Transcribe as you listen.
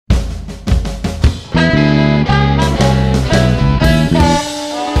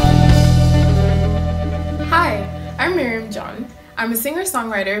I'm a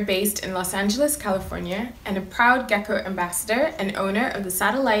singer-songwriter based in Los Angeles, California, and a proud Gecko ambassador and owner of the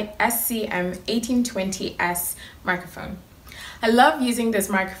satellite SCM 1820S microphone. I love using this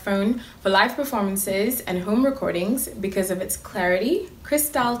microphone for live performances and home recordings because of its clarity,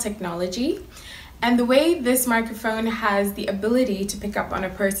 crystal technology, and the way this microphone has the ability to pick up on a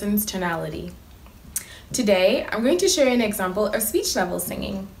person's tonality. Today, I'm going to show you an example of speech level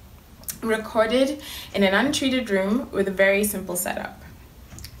singing, recorded in an untreated room with a very simple setup.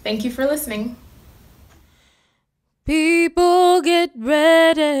 Thank you for listening. People get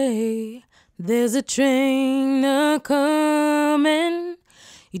ready, there's a train a-comin'.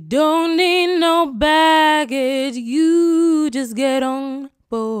 You don't need no baggage, you just get on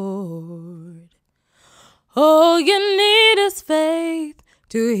board. All you need is faith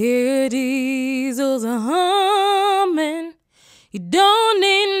to hear diesels a-hummin'. You don't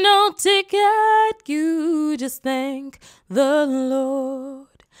need no ticket, you just thank the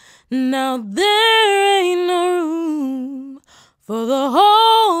Lord. Now there ain't no room for the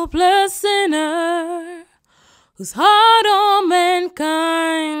hopeless sinner who's hard on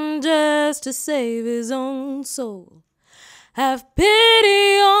mankind just to save his own soul. Have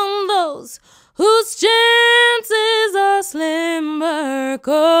pity on those whose chances are slimmer,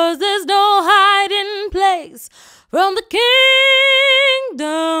 'cause there's no hiding place from the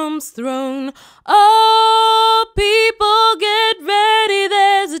kingdom's throne. Oh, people get ready,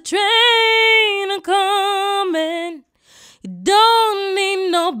 there's a train a-comin'. You don't need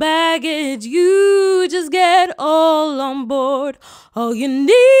no baggage, you just get all on board. All you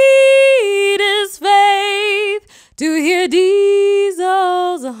need is faith to hear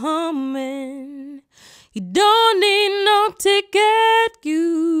diesels a-hummin'. You don't need no ticket,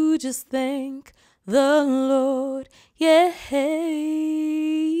 you just thank the Lord, yeah.